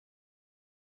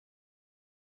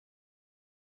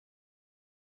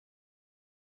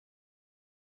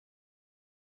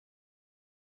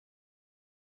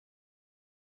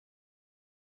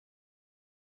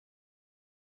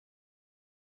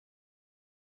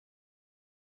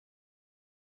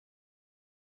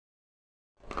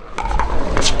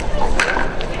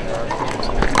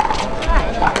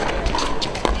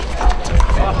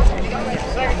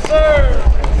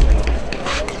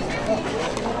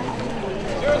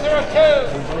We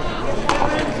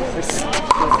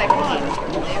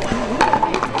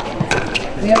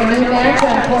have a new match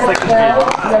on court 12,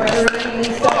 referee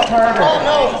Lisa Carter.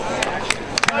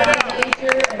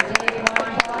 Major and Dave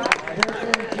Weinbach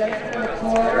versus Jennifer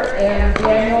McClure and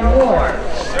Daniel Moore.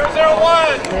 0-0-1.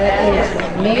 That is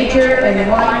Major and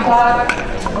Weinbach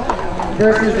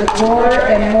versus McClure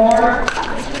and Moore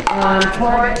on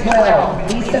court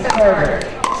 12, Lisa Carter.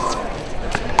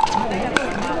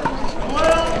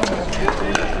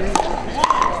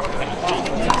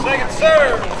 Second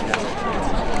serve.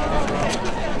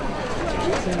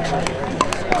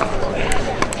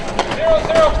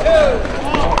 0-0-2.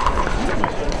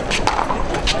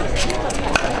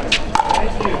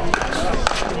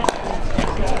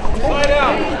 Slide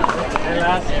out.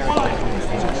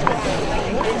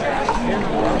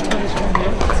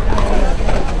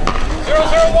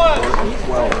 0-0-1.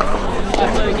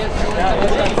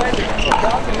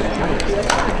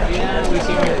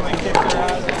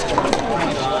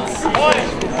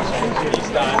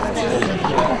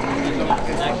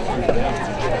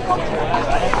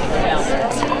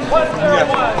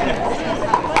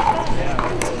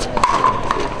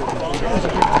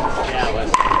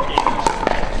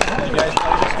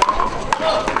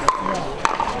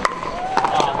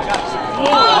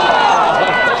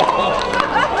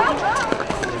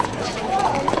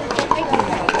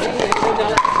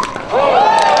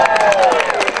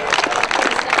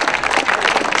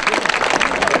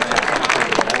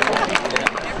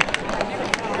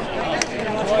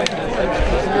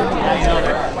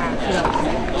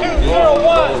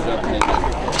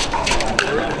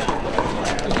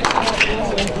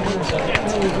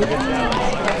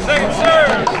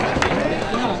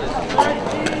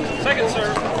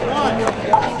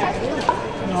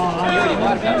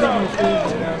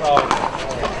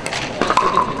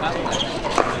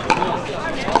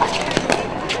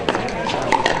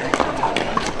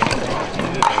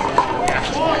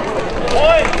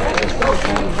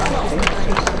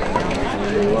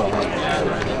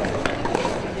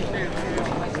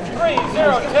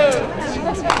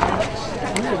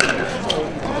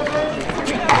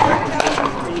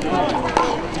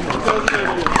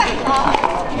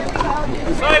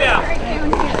 Slide out.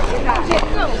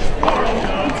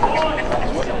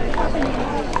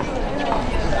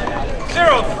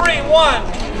 0-3-1.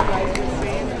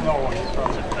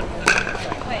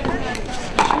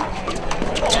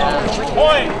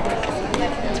 Point.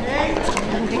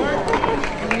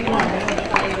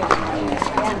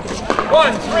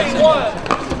 1-3-1.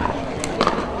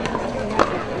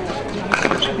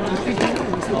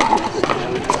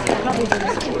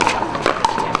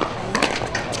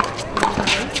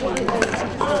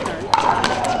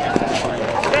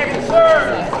 Second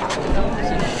serve.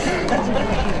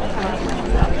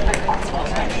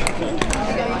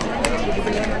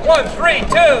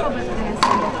 1-3-2.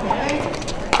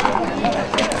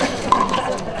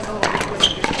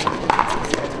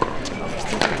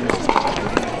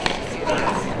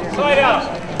 Slide out.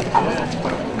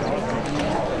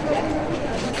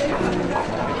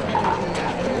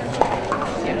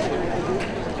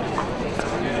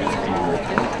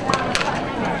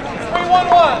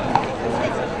 3-1-1.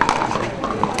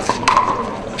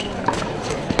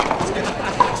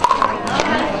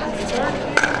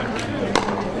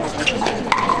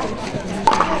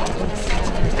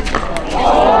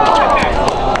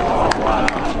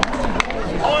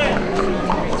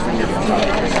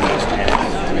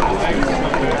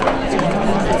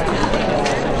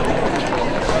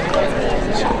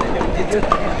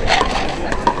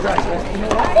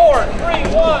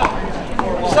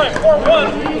 Sorry, 4-1.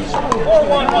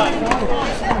 4-1-1.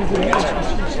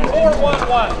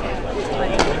 4-1-1.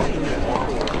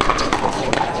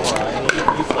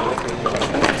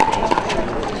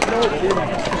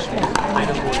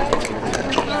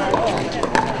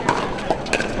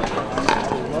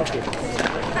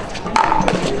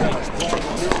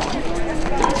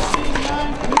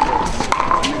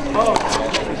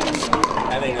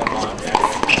 I think I'm on.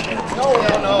 No.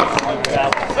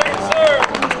 Second serve.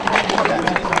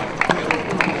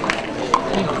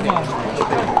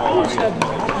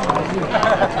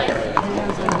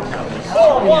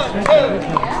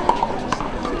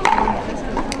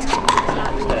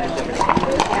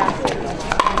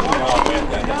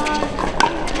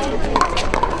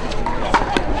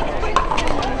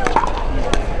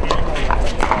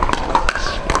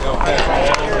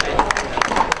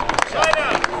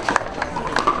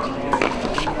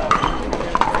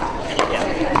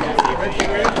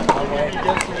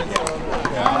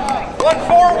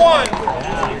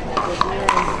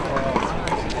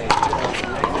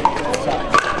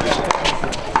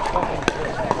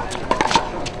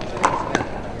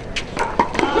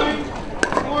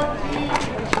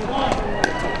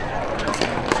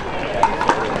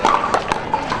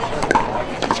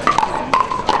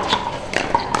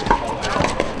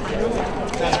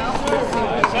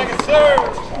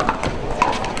 serve.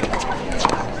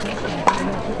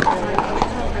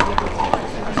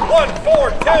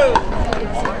 1-4-2.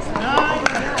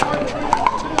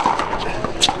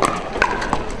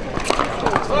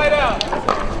 Slide out.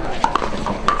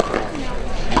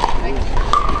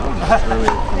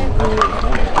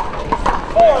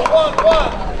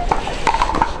 4-1-1.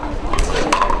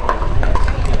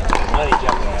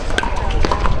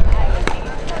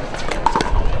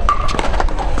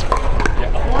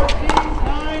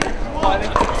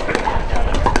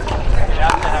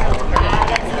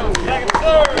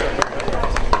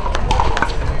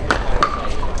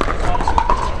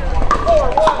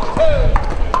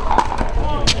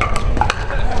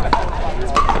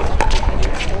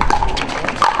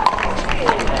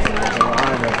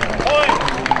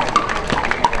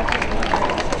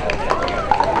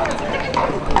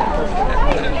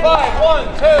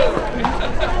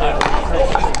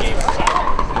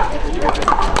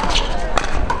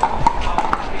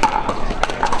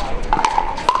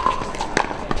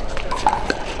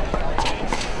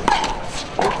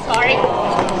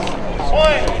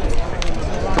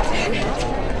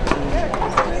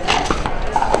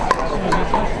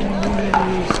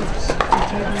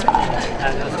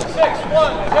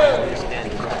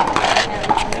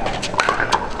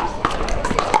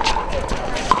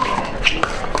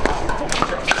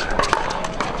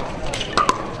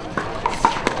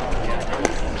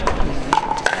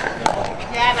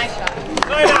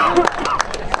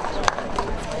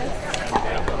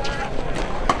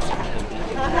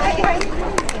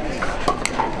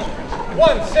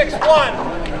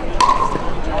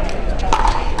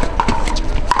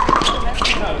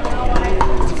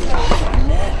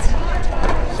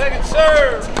 Second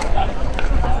serve.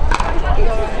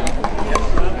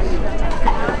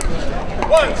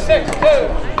 1-6-2.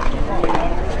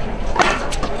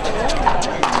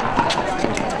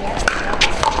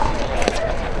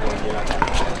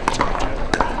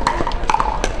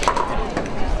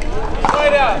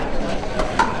 Slide out.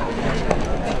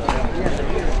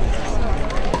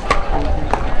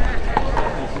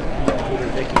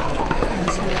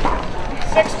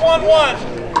 6-1-1.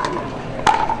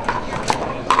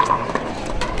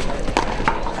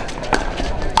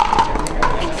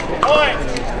 Point.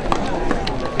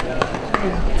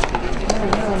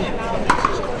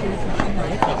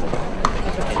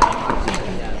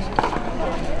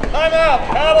 Time out.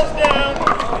 Paddles down.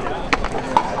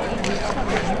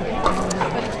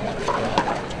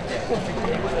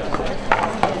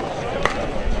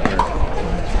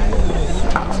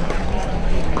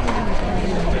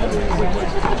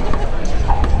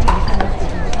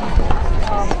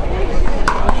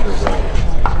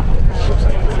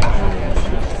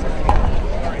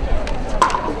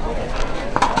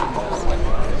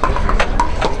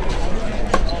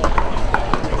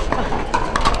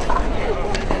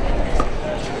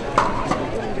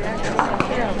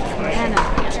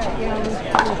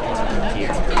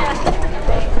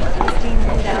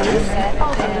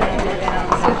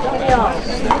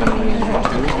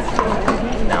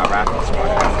 Now Rafael's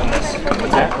on this.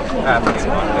 What's that? Rafael's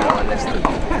on this.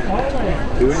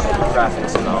 Who? Rafael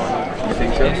Simone. You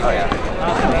think so? Oh yeah.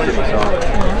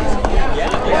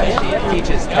 Yeah, she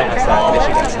teaches tennis at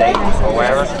Michigan State or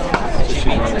wherever. She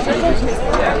beats the coaches.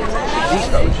 Yeah, she's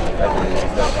coach, the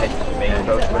head main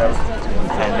coach, whatever.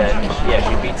 And then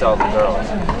she beats all the girls.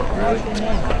 Really?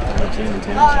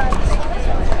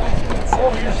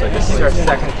 So this is her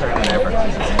second tournament ever.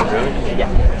 Really? Yeah.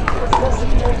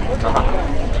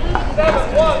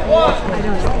 7-1-1.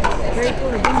 Very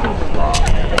cool.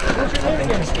 I think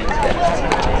Christine's dead.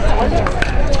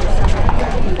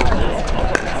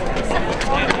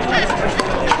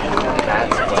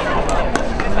 That's what.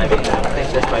 I mean, I think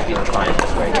this might be the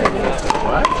finals right here.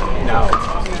 What? No.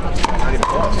 Not even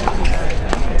close.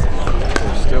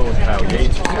 We're still with Kyle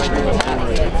Yates.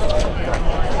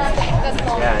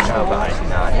 Yeah, no, but I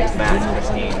think Matt and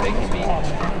Christine, they can beat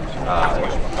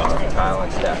Kyle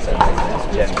and Steph, and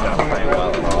Jen's not playing well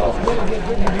at all.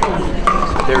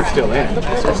 They're still in.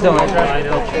 They're still in, right?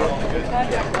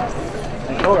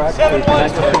 All right.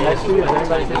 7-1-2. Next to you, is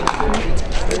everybody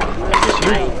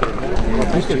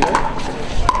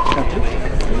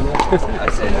I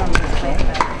said,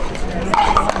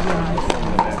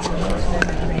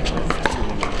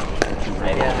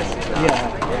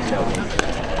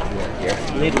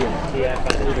 Lydia. Yeah,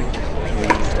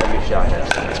 every shot has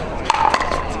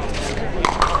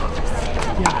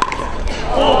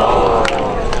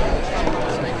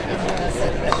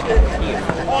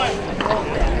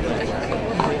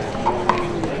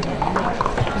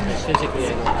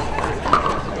physically.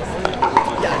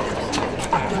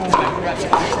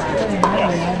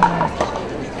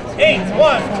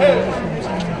 1, 2.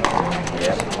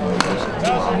 Yeah.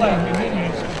 Bounce left.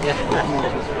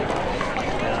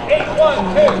 8,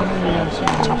 1, 2.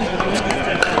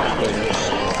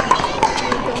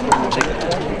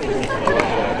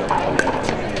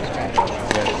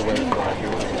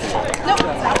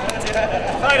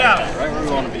 Side out. Right where we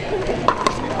want to be.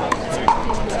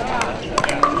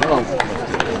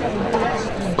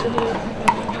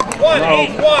 1, 8,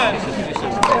 1.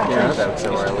 Yeah, that's so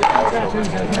early.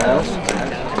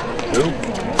 Who?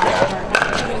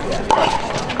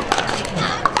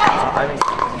 I mean,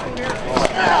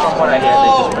 from what I hear, they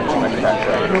just bring too much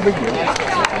pressure. No big deal.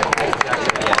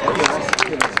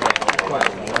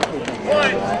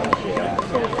 1,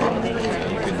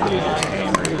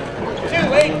 2,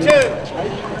 8, 2.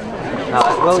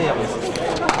 Williams is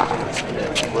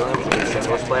the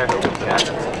singles player who would catch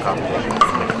competition,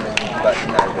 but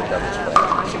not a good doubles player.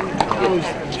 2,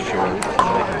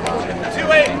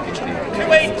 8,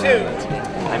 2, 8, 2.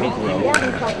 I mean,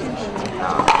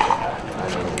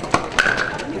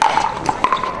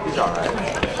 he's alright.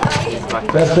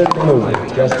 Justin Malone.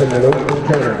 Justin Malone from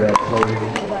Canada, please.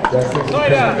 Justin from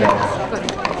Canada.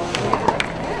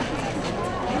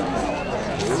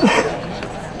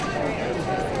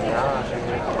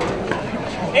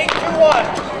 8, 2, 1.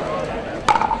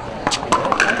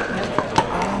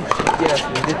 Yes,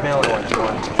 we did mail it once. You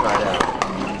wanted to try it out.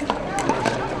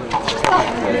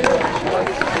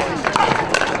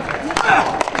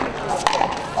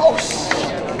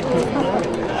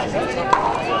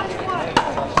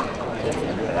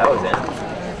 That was it.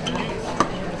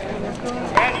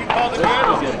 And you called it good?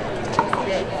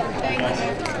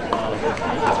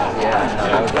 Yeah, no,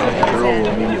 that was it. Thru will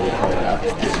immediately call it out.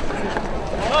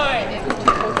 9,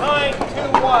 9, 2,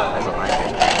 1. That's a line.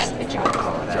 It's going to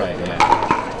call it out. Right, yeah.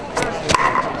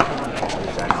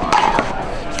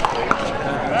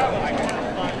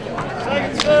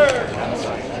 Second serve.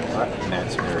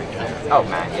 Matt's very good. Oh,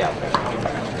 man, yeah.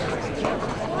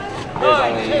 There's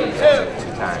 9, only 2, 2. 2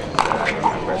 times that I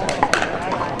remember that.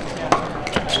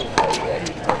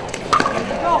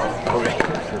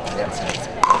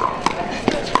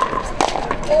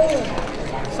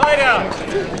 Side out.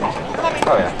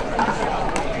 Oh, yeah.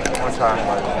 One time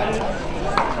was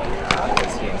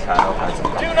he and Kyle had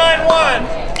some 2, 9,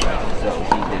 1. so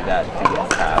he did that to get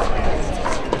Kyle.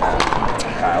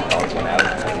 Kyle calls him out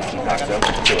and he knocks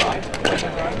over 2 off.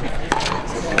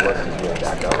 So he wasn't doing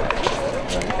that though.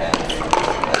 And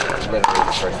literally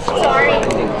the first one. Sorry.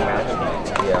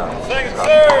 Yeah. Second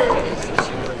serve.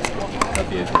 At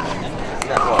the edge.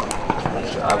 Yeah, well,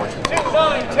 I went to 2,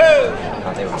 9, 2.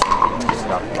 they were just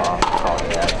got off, called it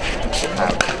that.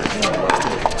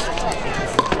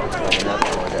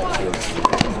 Another one that feels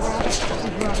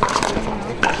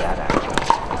bad action.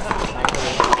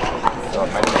 So it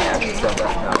might be actually still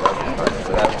that not Robson, but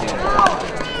so that was doing it.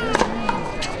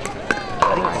 I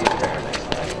think it's super fair.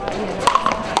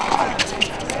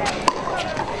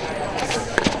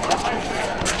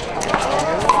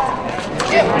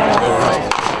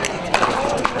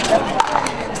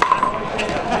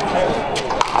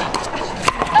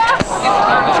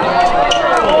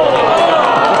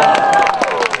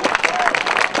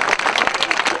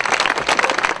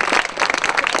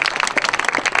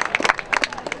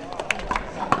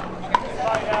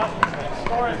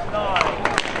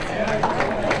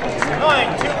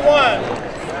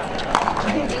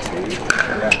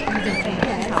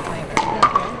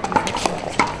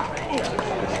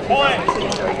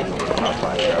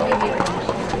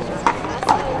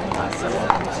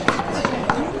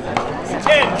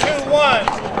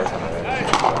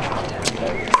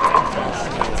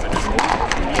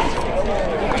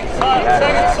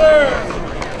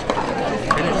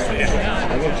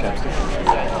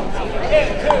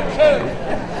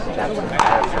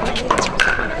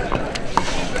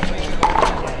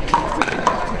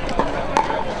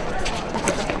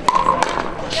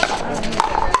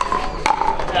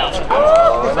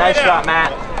 Nice shot,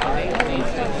 Matt.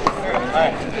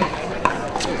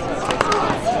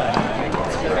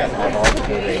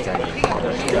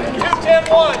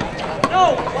 2-10-1. No.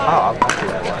 Oh, I'll do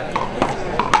that one.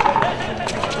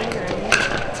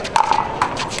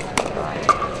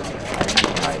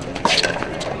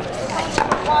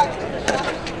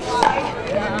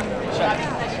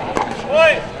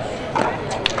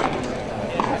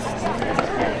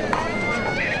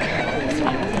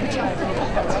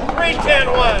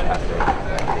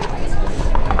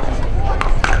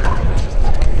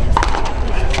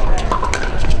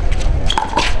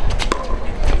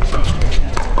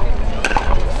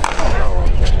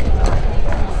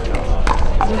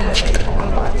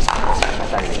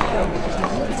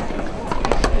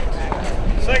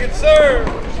 Second serve.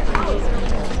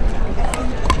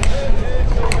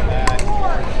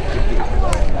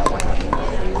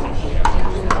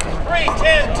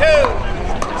 3-10-2.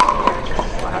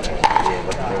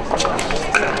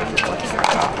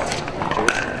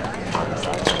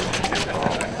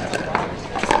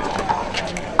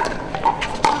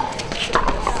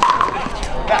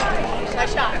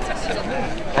 Nice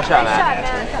shot,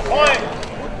 man. Point.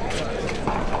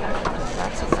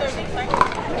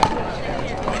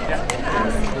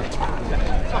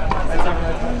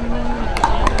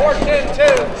 4-10-2.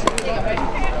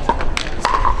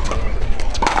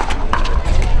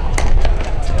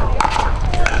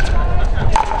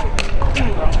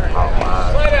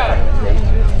 Slide out.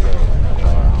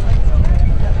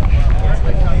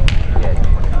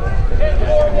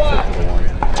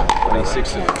 10-4-1. 26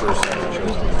 is the first time it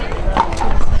shows.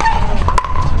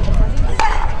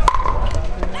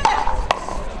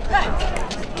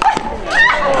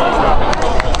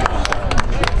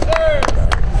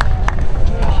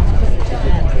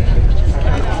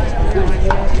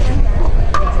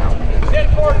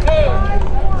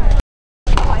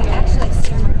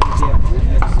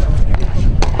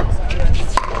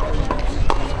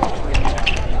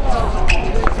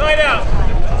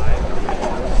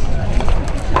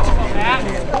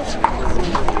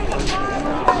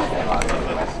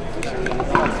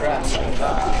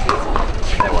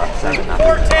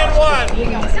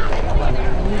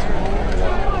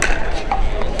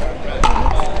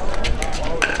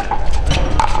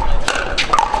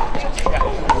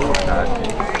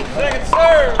 Second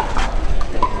serve.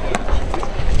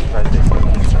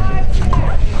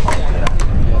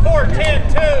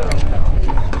 4-10-2.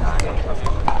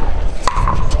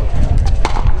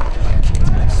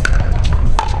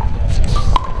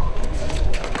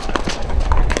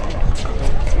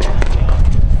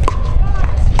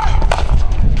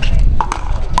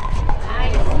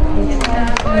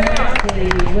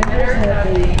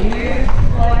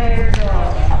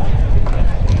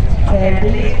 And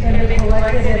these can be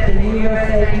collected at the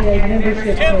USAPA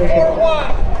membership table. 10-4-1.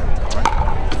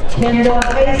 Kendall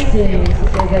Hastings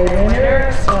is a winner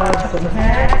of some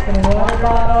hats and water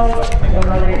bottles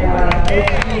donated by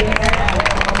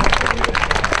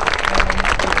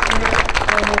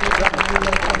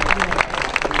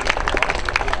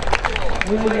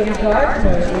William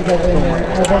Gardner is a winner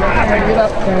of a hat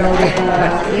donated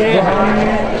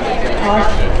by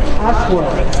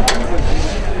Oswald.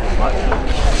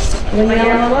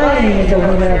 Leon Lane is a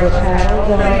winner of a paddle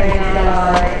donated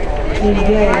by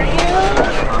Engage.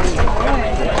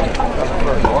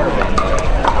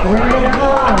 Brendan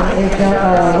Hahn is a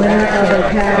winner of a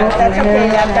paddle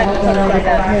donated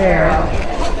by Hair.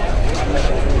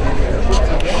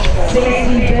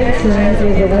 Stacey Benson is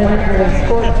a winner of a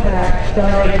sports pack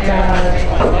donated by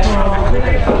Tom.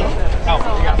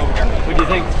 What do you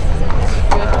think?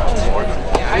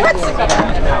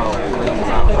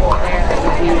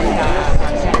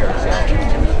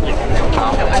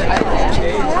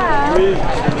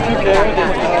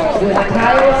 With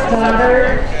Kyle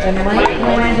Stoddard and Mike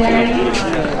Grande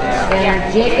and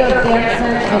Jacob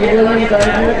Benson and William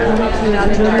Gardner coming to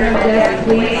the tournament desk,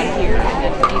 please.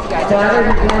 Stoddard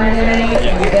and Grande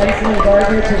and Benson and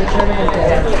Gardner to the tournament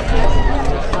desk.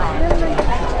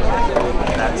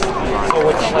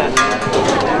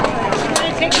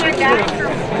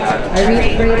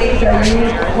 Irene Brady, are you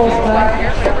close by?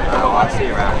 Oh, I'll see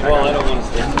you around. Well, I don't want to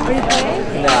stay.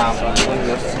 No, I'm going to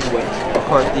go with, of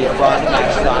course, the Ron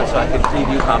match is on so I can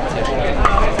preview competition.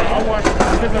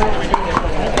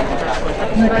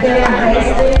 McGrath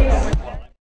Hastings.